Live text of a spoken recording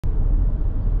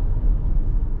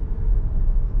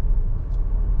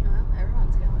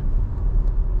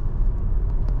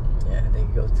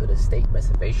to the state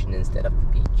reservation instead of the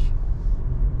beach.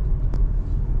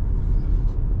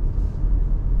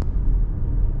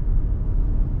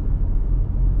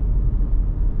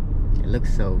 It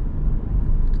looks so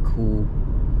cool,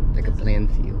 like a playing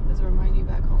field. Does it remind you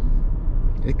back home?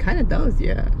 It kind of does,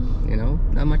 yeah. You know,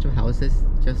 not much of houses,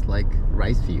 just like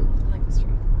rice field. I like the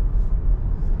street.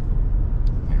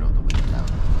 You know, the window down.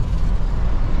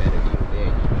 Better view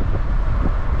there.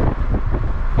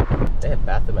 They have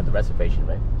bathroom at the reservation,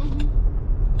 right?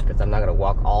 Because I'm not gonna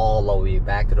walk all the way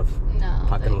back to the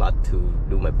parking lot to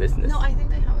do my business. No, I think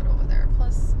they have it over there.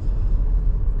 Plus,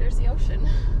 there's the ocean.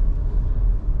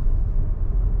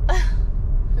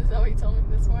 Is that what you told me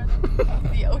this morning?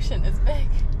 The ocean is big.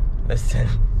 Listen,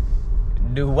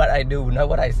 do what I do, not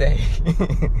what I say.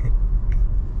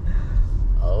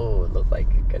 Oh, it looks like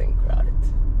it's getting crowded.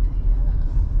 Yeah.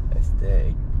 That's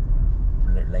the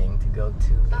lane to go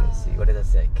to. Let me see. What did I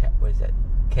say? What is that?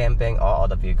 Camping or all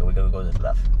the vehicle? We're gonna go to the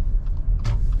left.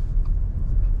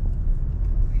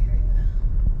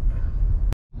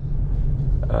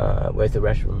 Where's the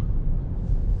restroom?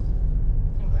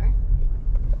 Over there.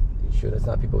 You sure that's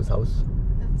not people's house?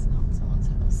 That's not someone's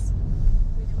house.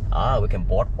 We can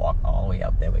boardwalk all the way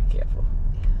up there. Be careful.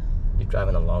 Yeah. You're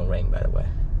driving a long range, by the way.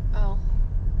 Oh.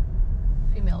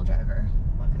 Female driver.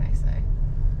 What can I say?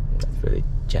 That's really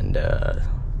gender.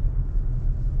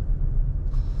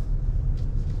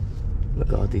 Look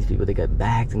at all these people. They got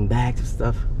bags and bags of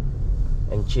stuff.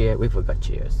 And chair. We forgot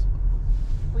chairs.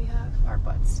 We have our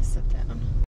butts to sit down.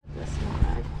 This small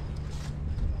bag.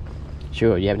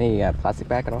 Sure. You have any plastic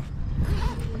bag at all?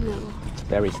 No.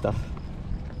 Berry stuff.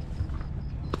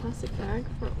 Plastic bag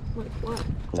for like what?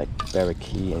 Like berry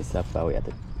key and stuff out at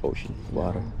the ocean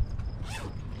water.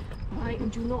 I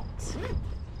do not.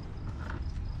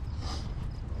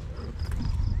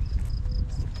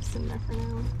 Just in there for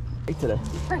now. Right to the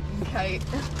Freaking kite.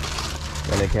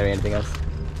 Want to carry anything else?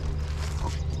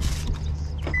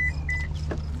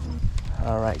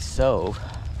 Alright, so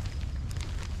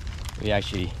we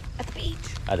actually At the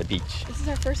beach. at the beach. This is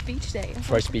our first beach day.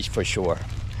 First beach for sure.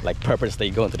 Like purposely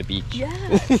going to the beach. Yeah.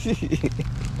 I'm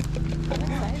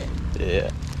excited. Yeah.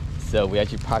 So we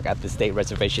actually park at the state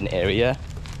reservation area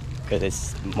because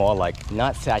it's more like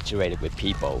not saturated with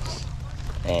people,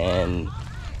 and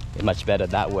it's much better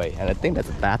that way. And I think that's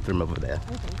a bathroom over there. I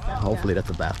think so, Hopefully that's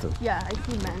a bathroom. Yeah, I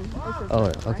see men.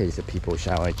 Oh, okay. So people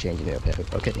showering, changing their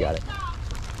pants. Okay, got it.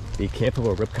 Be careful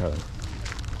with rip current.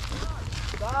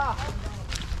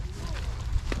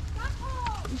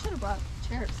 You should have brought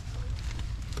chairs.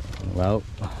 Well,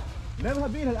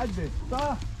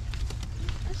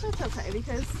 Actually, it's okay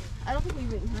because I don't think we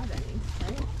even have any,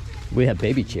 right? we have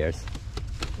baby chairs.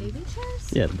 Baby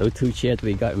chairs? Yeah, those two chairs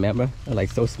we got, remember? They're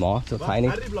like so small, so tiny.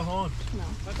 No.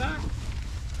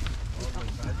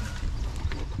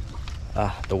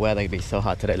 The weather will be so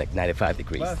hot today, like 95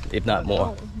 degrees, if not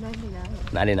more. Oh, 99.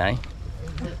 99?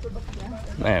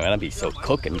 Man, I'll be so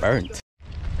cooked and burnt.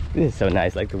 This is so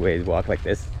nice, like the way it walk like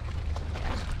this.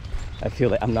 I feel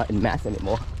like I'm not in mass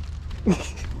anymore.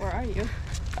 Where are you?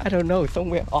 I don't know,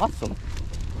 somewhere awesome.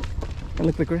 And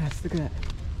look at the grass, look at that.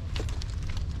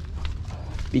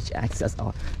 Beach access.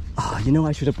 Oh, you know,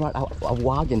 I should have brought a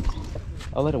wagon.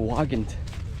 A little wagon.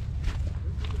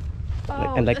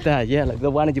 Oh. And like that, yeah, like the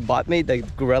one that you bought me, the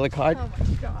gorilla cart. Oh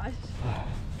my gosh.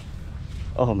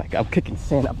 Oh my god, I'm kicking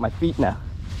sand up my feet now.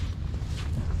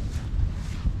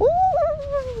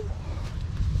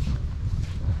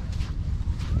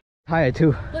 Tired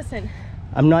too. Listen.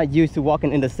 I'm not used to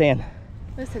walking in the sand.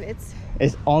 Listen, it's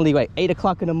only like 8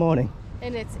 o'clock in the morning.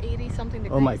 and it's 80 something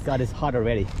degrees. Oh my god, it's hot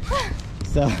already.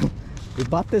 So we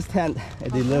bought this tent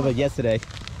and delivered yesterday.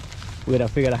 We're gonna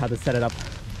figure out how to set it up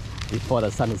before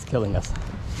the sun is killing us.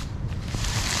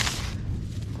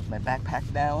 Put my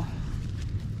backpack down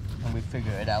and we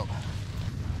figure it out.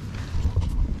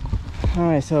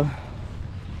 Alright, so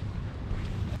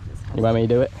you want me to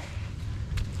do it?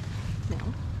 No.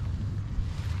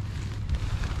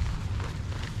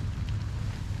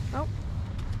 Oh.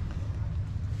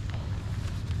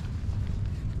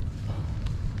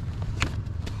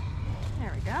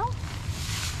 There we go.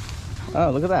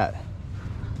 Oh, look at that.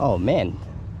 Oh man,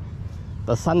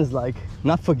 the sun is like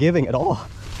not forgiving at all.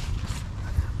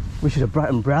 We should have brought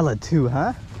umbrella too,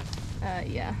 huh?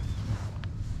 Yeah.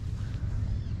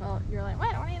 Well, you're like,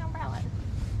 why don't I need an umbrella?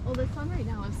 Well, the sun right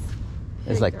now is...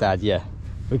 It's like that, yeah.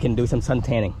 We can do some sun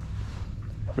tanning.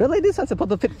 Really? This one's supposed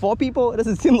to fit 4 people? It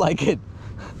doesn't seem like it.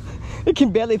 It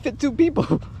can barely fit 2 people.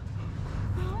 Well,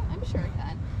 I'm sure it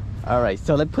can. Alright,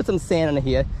 so let's put some sand in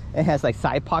here. It has like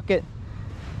side pocket.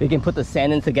 We can put the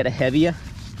sand in to get it heavier.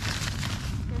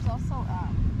 There's also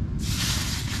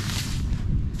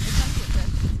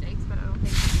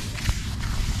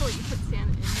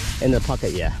In the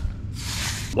pocket, yeah.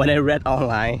 When I read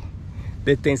online,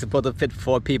 this thing's supposed to fit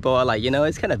 4 people. I'm like, you know,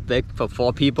 it's kind of big for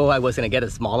 4 people. I was gonna get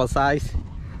a smaller size,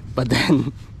 but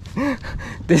then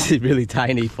this is really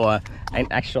tiny for an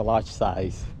extra large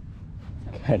size.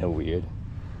 Kind of weird.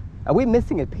 Are we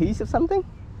missing a piece of something?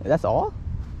 That's all?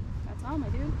 That's all, my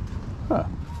dude. Huh.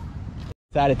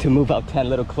 Decided to move our tent a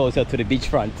little closer to the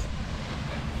beachfront.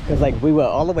 Because like we were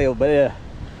all the way over there,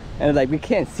 and like we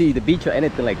can't see the beach or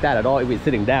anything like that at all if we're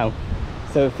sitting down.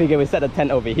 So we figure we set a tent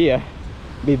over here,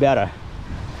 be better.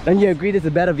 Don't you agree this is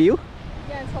a better view?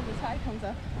 Yeah, until the tide comes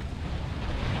up.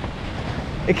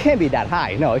 It can't be that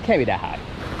high. No, it can't be that high.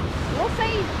 We'll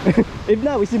see. If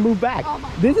not, we should move back. Oh my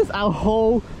this is our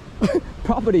whole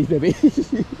property, baby.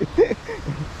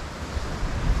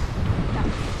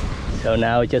 So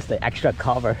now just the extra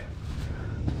cover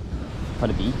for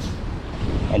the beach.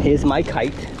 And here's my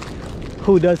kite.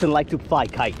 Who doesn't like to fly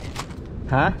kite?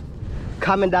 Huh?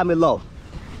 Comment down below.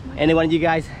 Anyone of you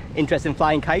guys interested in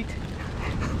flying kite?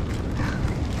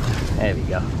 There we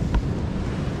go.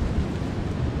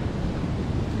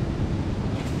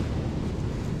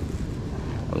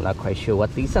 I'm not quite sure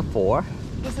what these are for.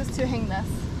 This is to hang this.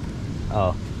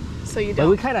 Oh. So you But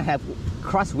don't. we kind of have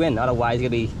crosswind, otherwise it's gonna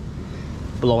be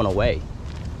blown away.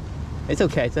 It's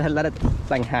okay, so let it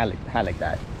fly high like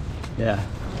that. Yeah.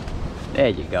 There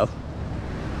you go.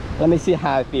 Let me see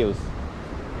how it feels.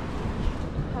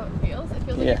 How it feels? It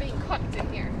feels like Yeah. you're being cooked in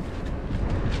here.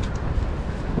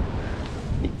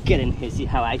 Get in here, see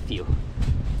how I feel.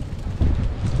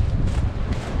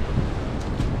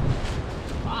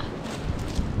 Wow.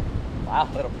 Wow,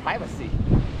 a little privacy.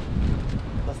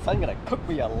 The sun's gonna cook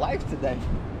me alive today.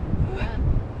 Yeah.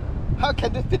 How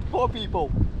can this fit 4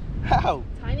 people? How?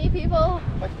 Tiny people.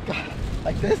 My God,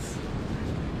 like this?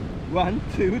 1,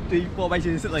 2, 3, 4. Why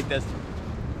should you sit like this?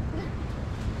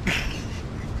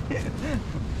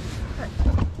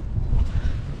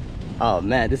 Oh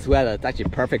man, this weather is actually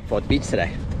perfect for the beach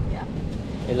today. Yeah.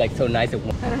 It's like so nice and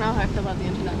warm. I don't know how I feel about the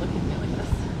internet looking at me like this.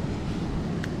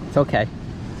 It's okay.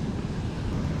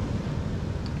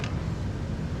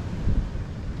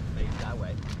 That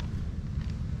way.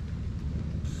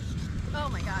 Oh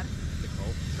my god. It's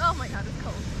cold. Oh my god, it's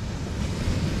cold.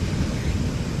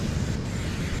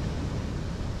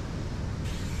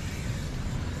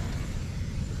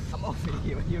 I'm over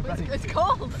here when you're running. It's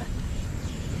cold.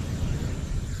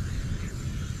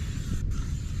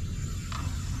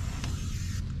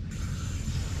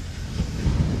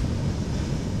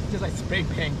 Just like spray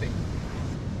painting.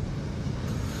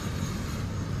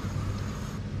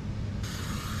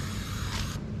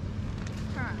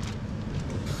 Huh.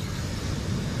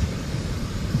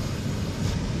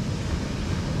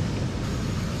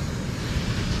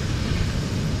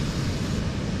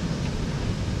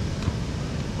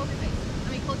 Hold your face. I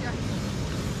mean, close your eyes.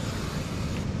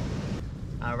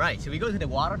 All right, should we go to the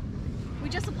water? We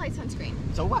just applied sunscreen.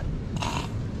 So what?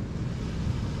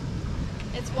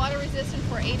 It's water resistant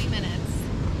for 80 minutes.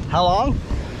 How long?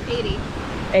 80.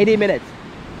 80 minutes.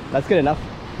 That's good enough.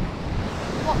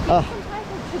 Well, give it some time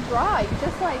to dry.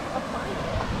 Just like apply it.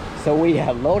 So we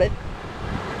have loaded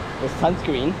with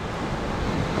sunscreen,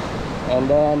 and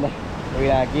then we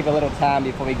give a little time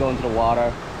before we go into the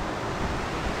water.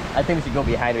 I think we should go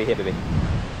behind right here, baby.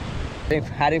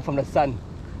 Hiding from the sun.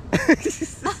 I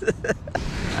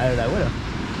don't know. I would have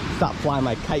stopped flying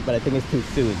my kite, but I think it's too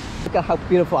soon. Look at how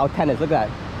beautiful our tent is. Look at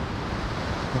that.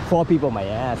 4 people, my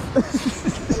ass.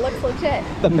 It looks legit.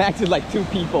 The max is like 2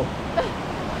 people.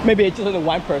 Maybe it's just only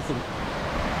 1 person.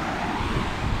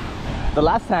 The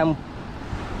last time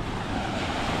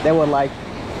there were like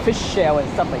fish shell and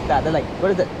stuff like that. They're like, what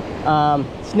is it?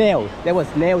 Snails. There was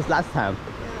snails last time.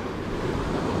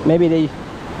 Maybe they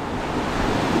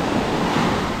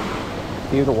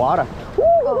feel the water.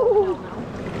 Oh,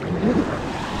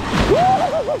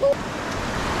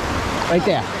 Right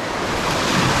there.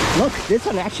 Look, this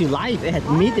one actually live. It has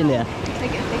meat in there.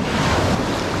 Take it.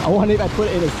 I wonder if I put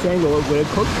it in the sand, will it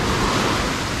cook?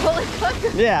 Will it cook?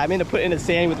 Yeah, I mean to put it in the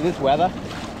sand with this weather.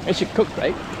 It should cook,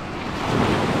 right? No,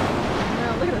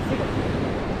 look at that seagull.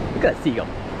 Look at that seagull.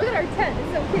 Look at our tent.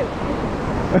 It's so cute.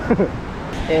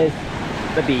 Is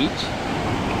the beach.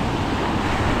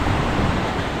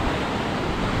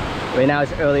 Right now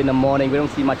it's early in the morning. We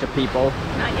don't see much of people.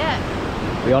 Not yet.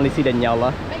 We only see the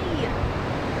Nyala. Hey.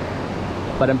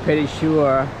 But I'm pretty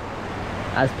sure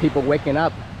as people waking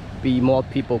up, be more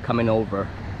people coming over.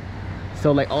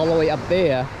 So like all the way up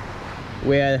there,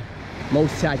 where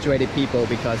most saturated people,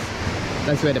 because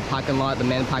that's where the parking lot, the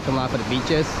main parking lot for the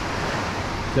beaches.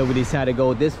 So we decided to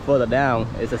go this further down.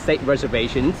 It's a state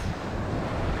reservations.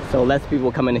 So less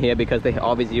people come in here because they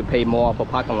obviously pay more for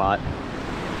parking lot.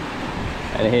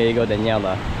 And here you go,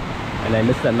 Daniela. And then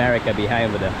Mr. America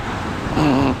behind with her.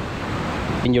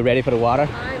 And you ready for the water?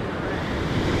 I'm not.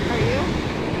 Are you?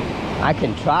 I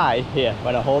can try. Here,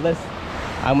 when I hold this,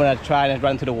 I'm gonna try and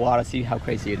run to the water, see how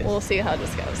crazy it is. We'll see how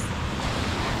this goes.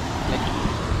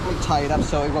 We tie it up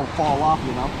so it won't fall off,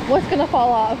 you know? What's gonna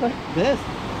fall off? This?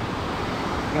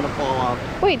 Gonna fall off.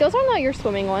 Wait, those are not your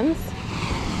swimming ones.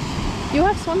 You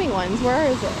have swimming ones. Where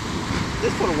is it?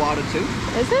 This for the water too.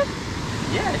 Is it?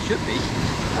 Yeah, it should be.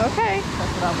 Okay.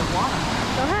 Test it out with water.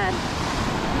 Go ahead.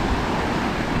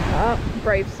 Oh,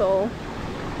 brave soul.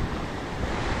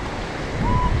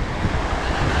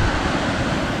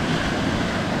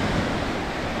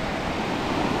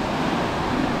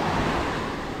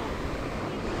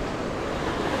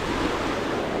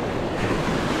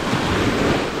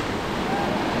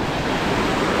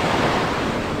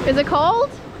 Is it cold?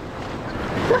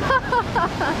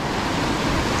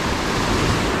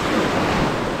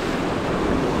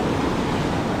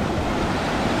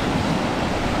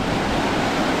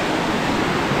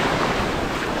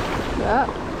 Oh.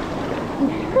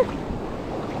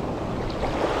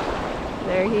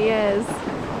 There he is.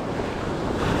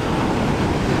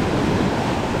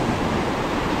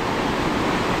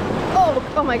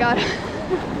 Oh my God.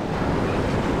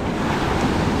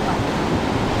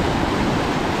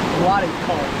 The water is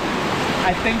cold.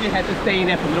 I think you have to stay in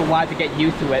there for a little while to get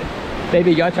used to it.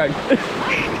 Baby, your turn.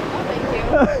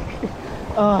 Oh, thank you.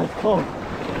 Oh, it's cold.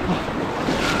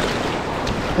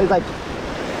 It's like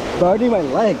burning my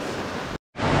legs.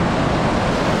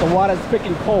 The water's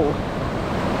freaking cold.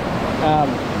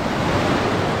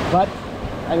 But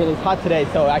I mean, it's hot today,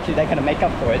 so actually they're gonna make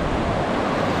up for it.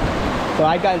 So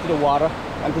I got into the water.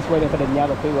 I'm just waiting for the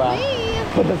Nyala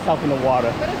to put herself in the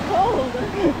water. But it's cold.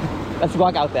 Let's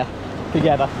walk out there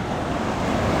together.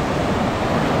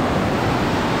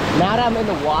 Now that I'm in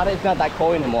the water, it's not that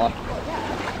cold anymore.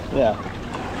 Yeah.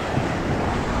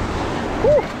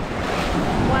 Whew.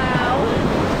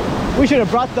 Wow. We should have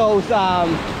brought those,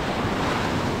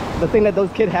 the thing that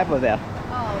those kids have over there.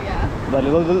 Oh yeah. The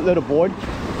little board.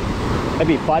 That'd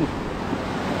be fun.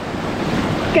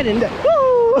 Get in there.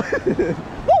 Woo! Woo!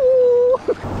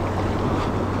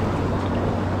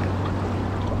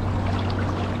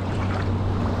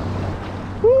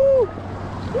 Woo!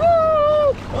 Woo!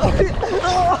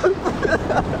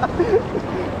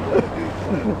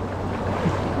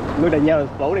 Look, Danielle is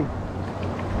floating.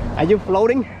 Are you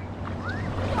floating?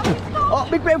 Oh,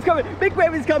 big wave's coming! Big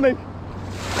wave is coming!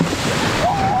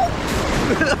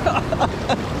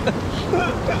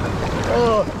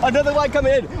 Oh, another one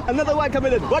coming in! Another one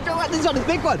coming in! Watch out! This one is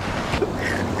big one!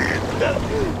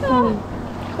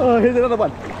 Oh, here's another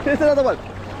one! Here's another one!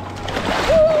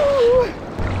 Woo!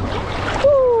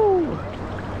 Woo!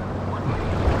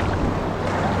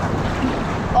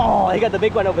 Oh, he got the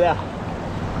big one over there!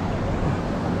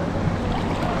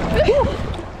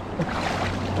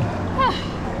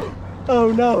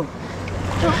 Oh no!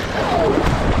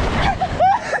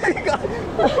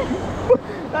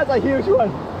 That's a huge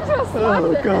one!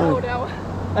 Oh god!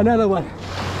 Another one!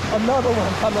 Another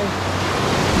one coming!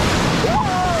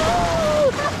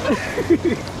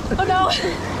 Oh no!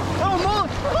 Oh no!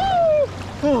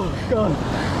 Oh god!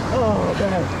 Oh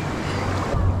man!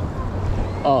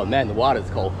 Oh man, the water's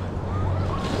cold.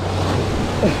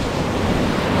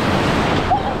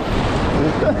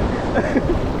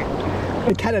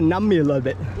 It kind of numbed me a little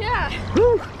bit. Yeah.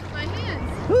 Woo. My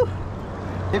hands. Woo.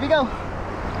 Here we go.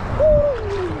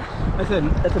 Woo.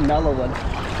 That's a mellow one.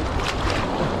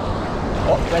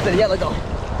 Oh, where's the yellow go?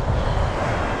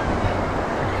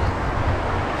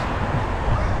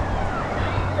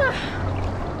 Oh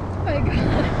my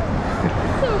god.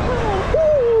 So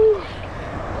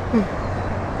cold.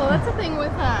 Well, that's the thing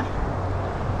with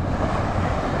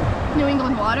New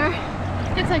England water.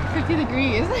 It's like 50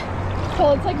 degrees.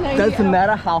 Well, it's like 90. Doesn't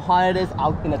matter how hot it is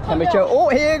out in the temperature. Oh,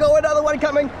 here you go, another one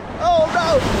coming. Oh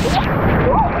no!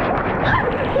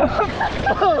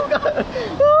 Oh god!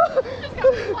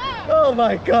 Oh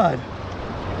my god!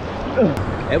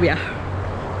 Here we are.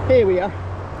 Here we are.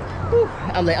 Whew.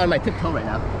 I'm like on my tiptoe right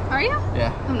now. Are you?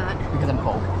 Yeah. I'm not. Because I'm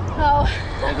cold. Oh.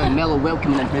 There's a mellow wave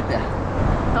coming in right there.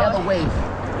 Mellow wave.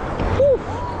 Woo.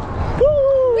 Woo.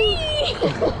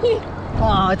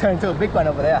 Oh, I turned into a big one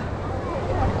over there.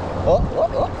 Oh, oh,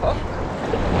 oh,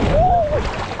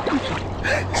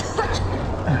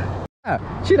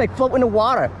 oh. She like float in the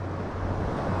water.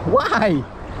 Why?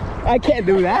 I can't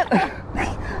do that.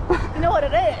 You know what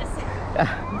it is?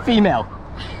 Female.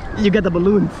 You get the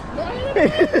balloons.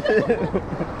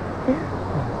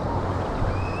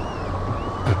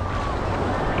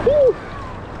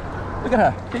 Look at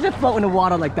her. She just float in the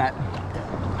water like that.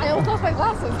 I almost lost my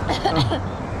glasses.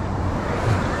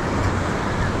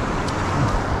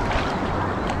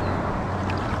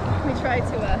 We try to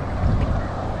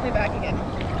play back again.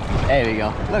 There we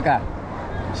go. Look at.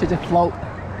 She just float.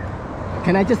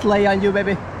 Can I just lay on you,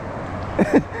 baby?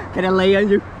 Can I lay on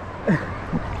you?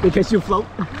 Because you float.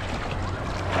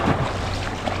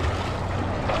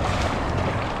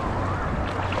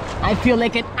 I feel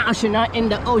like an astronaut in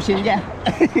the ocean, yeah.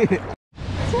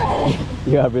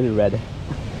 You are really red.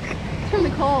 It's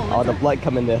really cold. All the blood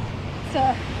coming there. It's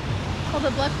all the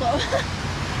blood flow.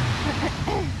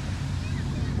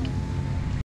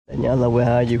 Daniela, where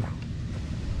are you?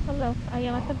 Hello, I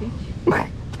am at the beach.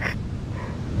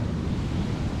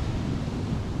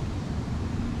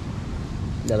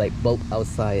 They're like boat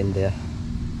outside in the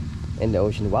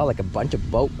ocean. Wow, like a bunch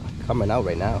of boat coming out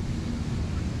right now.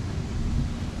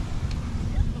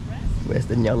 Where's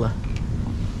Daniela?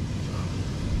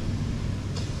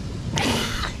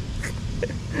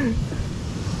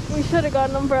 We should have got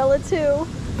an umbrella too.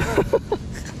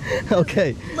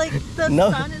 Okay. Like the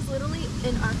sun is literally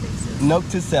in our faces. Note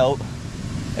to self: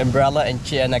 umbrella and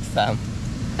chair next time.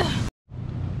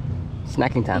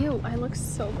 Snacking time. Ew, I look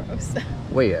so gross.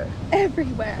 Where?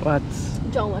 Everywhere. What?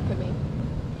 Don't look at me.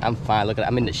 I'm fine. Look at that.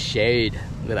 I'm in the shade.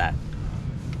 Look at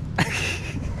that.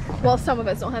 Well, some of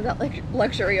us don't have that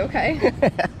luxury, okay?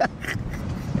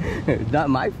 Not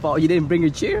my fault. You didn't bring a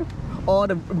chair or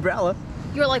the umbrella.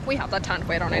 You're like, we have the tent.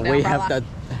 We don't need We umbrella. have the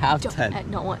half tent.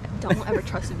 Don't ever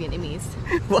trust the Vietnamese.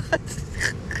 What?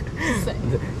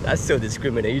 That's so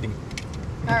discriminating.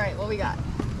 All right, what we got?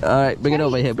 All right, bring it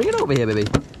over here. Bring it over here, baby.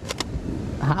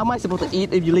 How am I supposed to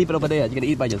eat if you leave it over there? You're gonna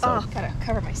eat by yourself. Oh, gotta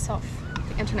cover myself.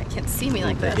 The internet can't see me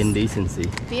like this. The indecency.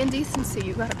 The indecency,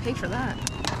 you gotta pay for that.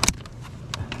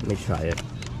 Let me try it.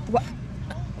 What?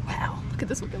 Wow, look at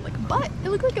this looking like a butt. It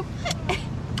looked like a butt.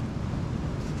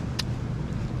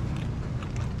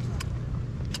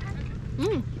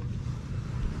 Mmm.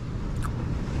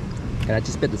 Can I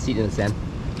just spit the seed in the sand?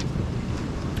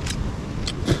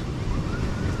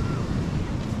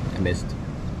 I missed.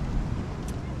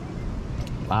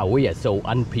 Wow, we are so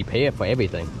unprepared for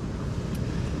everything.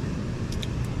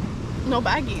 No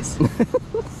baggies. Look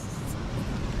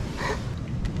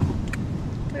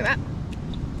at that.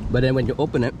 But then when you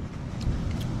open it,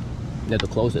 you have to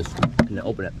close this and then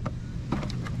open it.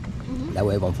 That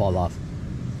way it won't fall off.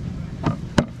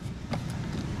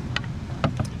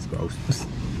 It's gross.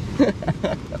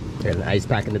 Got an ice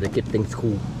pack into to keep things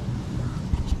cool.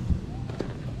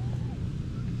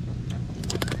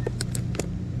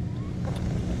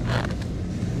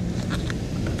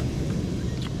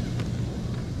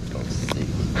 Let's see.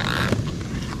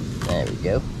 There we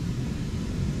go.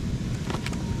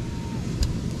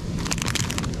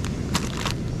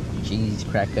 Cheese,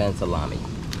 cracker, and salami.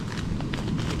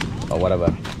 Or whatever.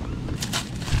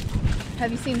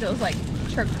 Have you seen those like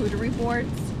charcuterie boards?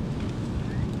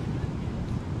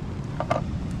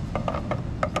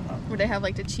 Where they have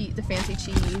like the fancy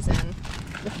cheese and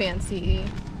the fancy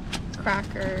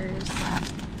crackers.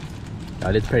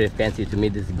 Oh, this is pretty fancy to me.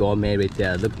 This is gourmet right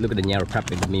there. Look at the Nyara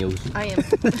prepping the meals. I am.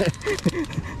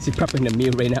 She's prepping the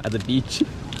meal right now at the beach.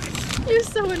 You're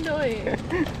so annoying.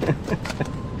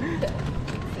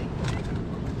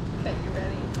 Okay, you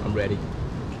ready? I'm ready.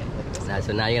 Okay, look at this. Now,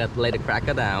 so now you're gonna lay the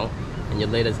cracker down, and you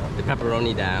lay the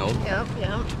pepperoni down. Yep,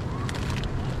 yep.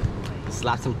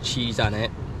 Slap some cheese on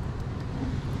it.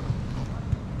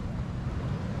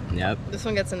 Yep. This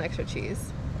one gets an extra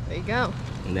cheese. There you go.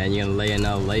 And then you're gonna lay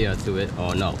another layer to it.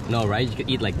 Oh no, right? You can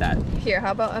eat like that. Here,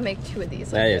 how about I make 2 of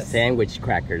these? Like There you go, this. sandwich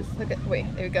crackers. Look at, wait,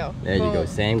 there you go. There you go, Boom.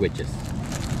 sandwiches.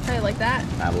 How you like that?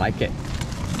 I like it.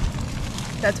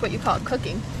 That's what you call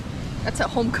cooking. That's a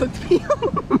home cooked meal.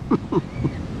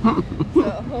 So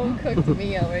a home cooked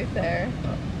meal right there.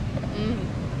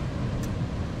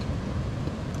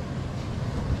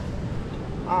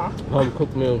 Ah. Home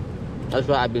cooked meal. That's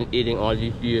what I've been eating all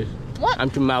these years. What? I'm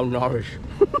too malnourished.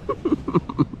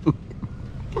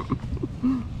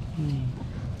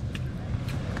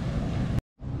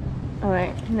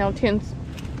 Alright, now Tian's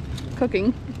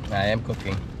cooking. I am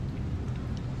cooking.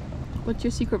 What's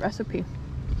your secret recipe?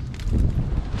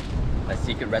 My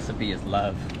secret recipe is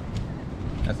love.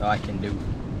 That's all I can do.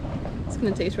 It's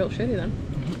gonna taste real shitty then.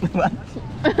 What?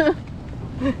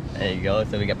 There you go.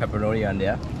 So we got pepperoni on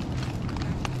there.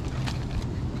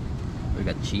 We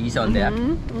got cheese on there.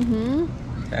 I'm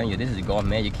telling you, this is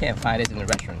gourmet. You can't find this in the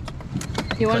restaurant.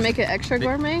 You want to make it extra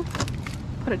gourmet?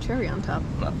 Put a cherry on top.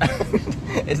 No.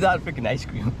 It's not freaking ice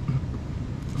cream.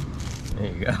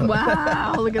 There you go.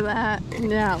 Wow, look at that.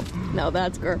 No,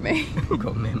 that's gourmet.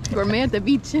 Gourmet. Gourmet at the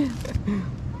beach.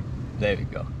 There we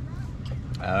go.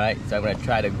 Alright, so I'm gonna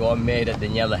try the gourmet that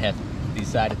Daniela has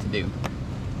decided to do.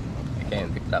 I can't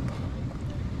even pick it up.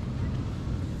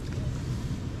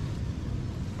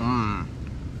 Mmm.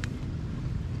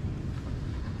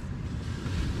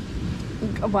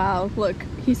 Wow, look,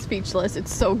 he's speechless.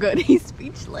 It's so good. He's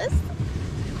speechless.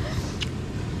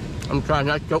 I'm trying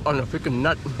not to choke on the freaking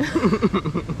nut.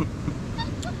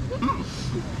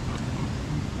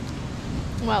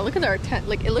 Wow, look at our tent.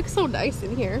 Like, it looks so nice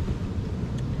in here.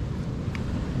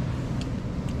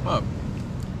 Oh.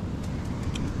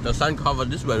 The sun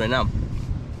covered this way right now.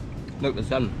 Look, the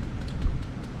sun.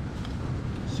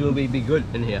 Soon we be good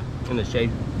in here, in the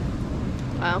shade.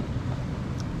 Wow.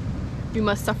 You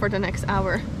must suffer the next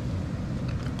hour.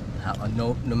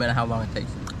 No matter how long it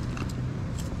takes.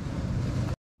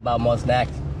 About more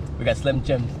snacks. We got Slim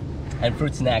Jims and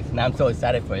fruit snacks, and I'm so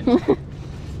excited for it.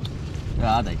 Where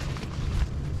are they?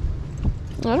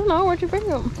 I don't know. Where'd you bring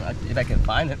them? If I can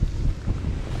find it.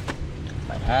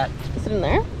 My hat. Is it in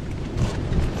there?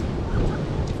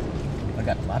 I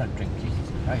got a lot of drink.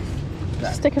 Jesus Christ.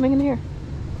 Just stick them in here.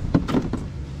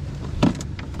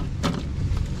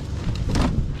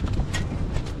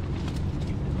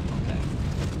 Okay.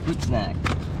 Fruit snack.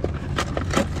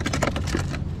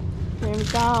 There we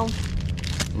go.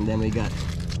 And then we got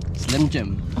Slim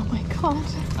Jim. Oh my god.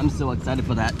 I'm so excited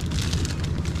for that.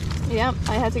 Yep,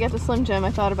 I had to get the Slim Jim.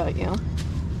 I thought about you.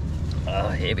 Oh,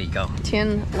 here we go.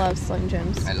 Tien loves Slim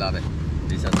Jims. I love it.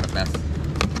 These are the best.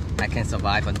 I can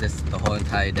survive on this the whole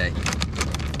entire day.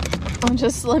 On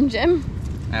just Slim Jim?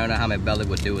 I don't know how my belly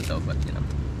would do it though, but you know.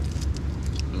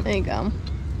 There you go.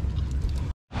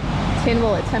 Tien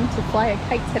will attempt to fly a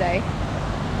kite today.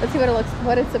 Let's see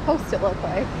what it's supposed to look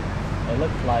like. It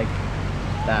looks like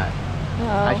that.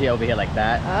 Oh. Actually over here like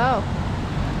that. Oh.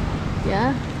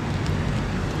 Yeah.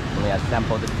 We have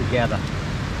sampled it together.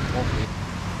 Hopefully.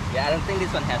 Yeah, I don't think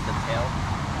this one has the tail.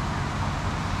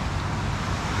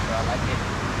 So I like it.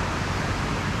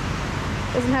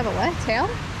 Doesn't have a what? Tail?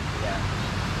 Yeah.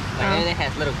 Like it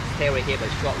has little tail right here,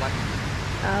 but short one.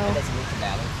 And Oh. that's a little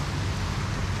balance.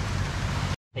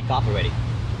 Take off already.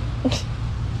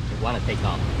 You want to take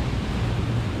off.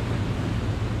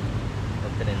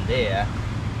 Put it in there.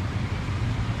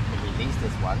 Release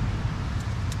this one.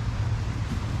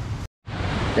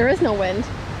 There is no wind.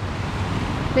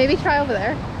 Maybe try over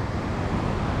there.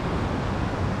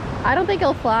 I don't think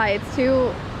it'll fly.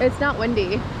 It's not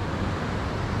windy.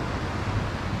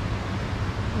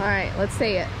 All right, let's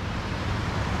say it.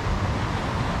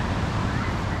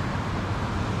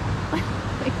 Oh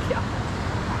my God.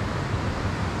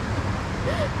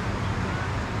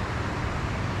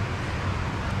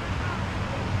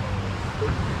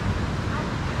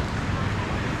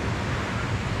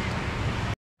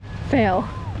 Fail.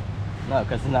 No,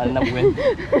 because there's not enough wind.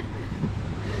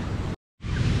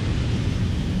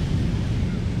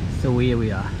 So here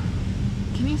we are.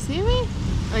 Can you see me?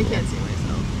 I can't see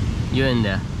myself. You're in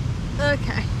there.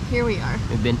 Okay, here we are.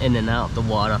 We've been in and out of the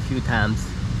water a few times.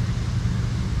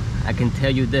 I can tell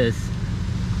you this.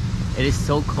 It is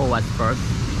so cold at first.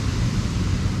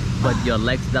 But your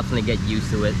legs definitely get used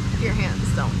to it. Your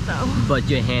hands don't though. But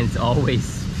your hands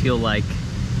always feel like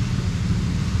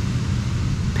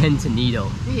pin to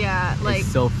needle. Yeah, like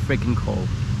it's so freaking cold.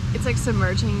 it's like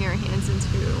submerging your hands into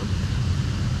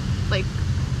like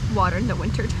water in the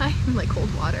winter time, like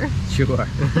cold water. Sure.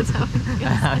 That's how it feels.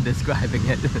 I'm describing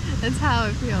it. That's how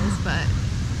it feels,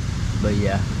 but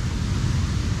yeah.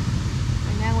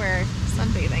 and now we're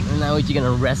sunbathing. And now we're just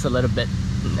gonna rest a little bit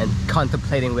and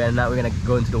contemplating whether or not we're gonna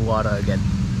go into the water again.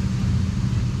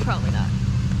 Probably not.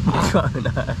 Probably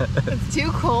not. It's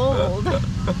too cold.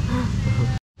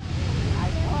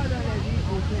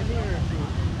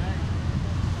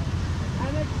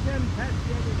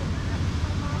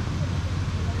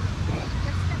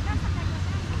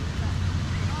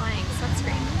 Applying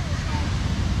sunscreen.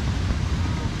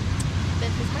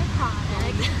 This is my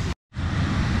product.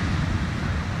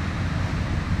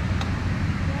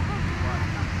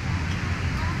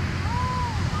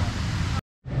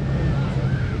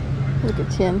 Look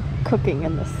at Tien cooking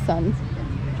in the sun.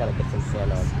 Gotta get some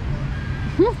sand on.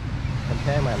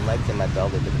 Compare my legs and my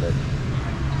belly to this.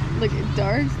 Look at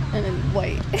dark and then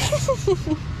white.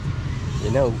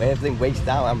 You know, when everything weighs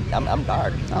down, I'm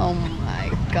dark. Oh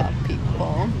my god,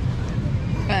 people.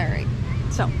 Alright,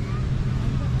 so.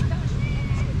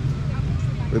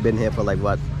 We've been here for like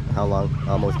what? How long?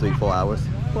 Almost 3-4 hours.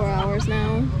 4 hours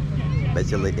now.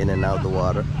 Basically in and out of the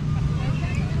water.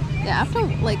 Yeah, after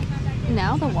like,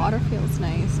 now the water feels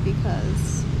nice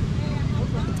because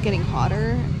it's getting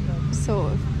hotter. So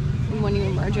when you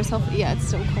immerse yourself, yeah, it's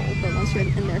still cold, but once you're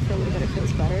in there for a little bit, it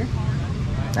feels better.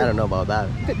 I don't know about that.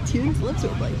 But Tier's lips were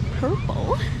like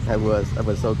purple. I was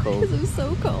so cold. Because it was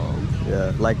so cold.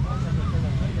 Yeah, like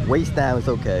waist down is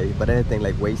okay, but anything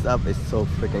like waist up is so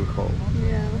freaking cold.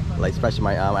 Yeah. Like especially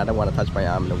my arm, I don't want to touch my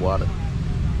arm in the water.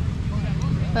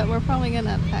 But we're probably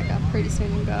gonna pack up pretty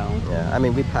soon and go. Yeah, I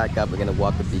mean we pack up, we're gonna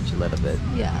walk the beach a little bit.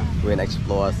 Yeah. We're gonna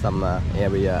explore some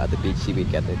area at the beach, see if we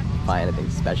get to find anything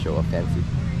special or fancy.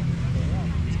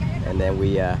 And then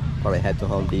we probably head to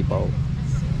Home Depot,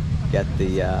 get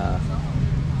the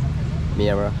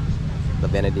mirror, the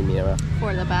vanity mirror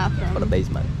For the bathroom. for the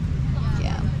basement.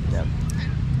 Yeah. Yeah.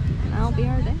 And that'll be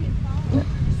our day. Yeah.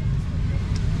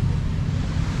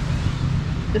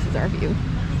 This is our view.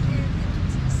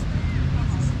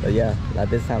 But yeah, at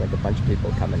this time like a bunch of people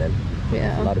coming in.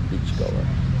 Yeah. A lot of beach goers.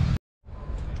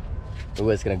 We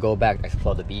was gonna go back and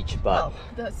explore the beach, but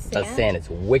the the sand is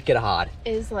wicked hot.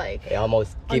 is like It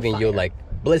almost on giving you fire. like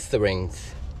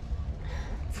blisterings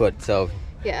foot, so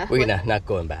yeah. we're gonna not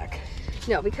going back.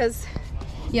 No, because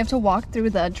you have to walk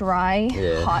through the dry,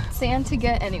 Yeah. hot sand to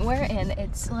get anywhere, and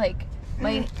it's like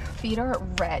my feet are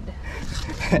red.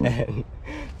 And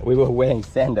we were wearing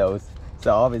sandals,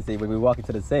 so obviously when we walk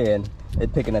into the sand,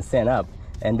 it's picking the sand up,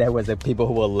 and there was people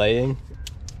who were laying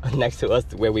next to us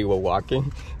where we were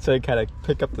walking, so it kind of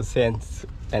picked up the sand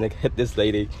and it hit this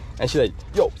lady, and she's like,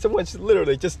 yo, someone's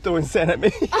literally just throwing sand at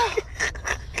me.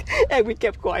 And we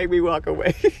kept quiet, we walk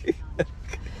away.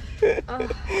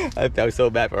 I felt so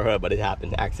bad for her, but it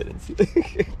happened, accidents.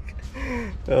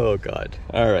 Oh god.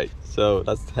 All right, so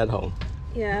let's head home.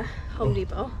 Yeah, Home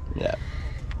Depot. Yeah.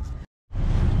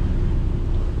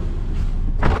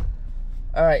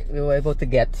 All right, we were able to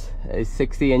get a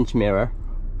 60-inch mirror,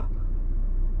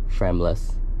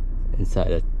 frameless,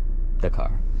 inside the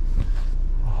car.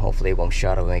 Hopefully it won't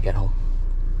shatter when we get home.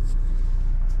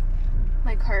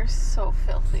 My car's so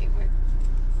filthy.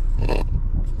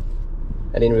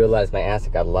 I didn't realize my ass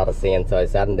got a lot of sand, so I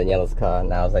sat in Daniela's car.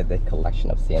 Now it's like the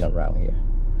collection of sand around here.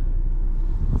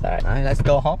 All right, let's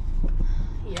go home.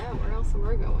 Yeah, where else am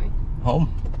I going?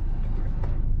 Home.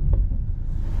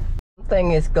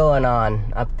 Something is going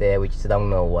on up there. We just don't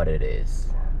know what it is.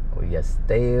 We are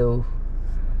still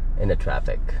in the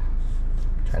traffic,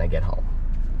 trying to get home.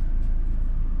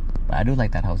 But I do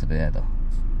like that house over there, though.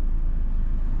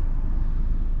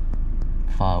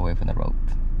 Far away from the road.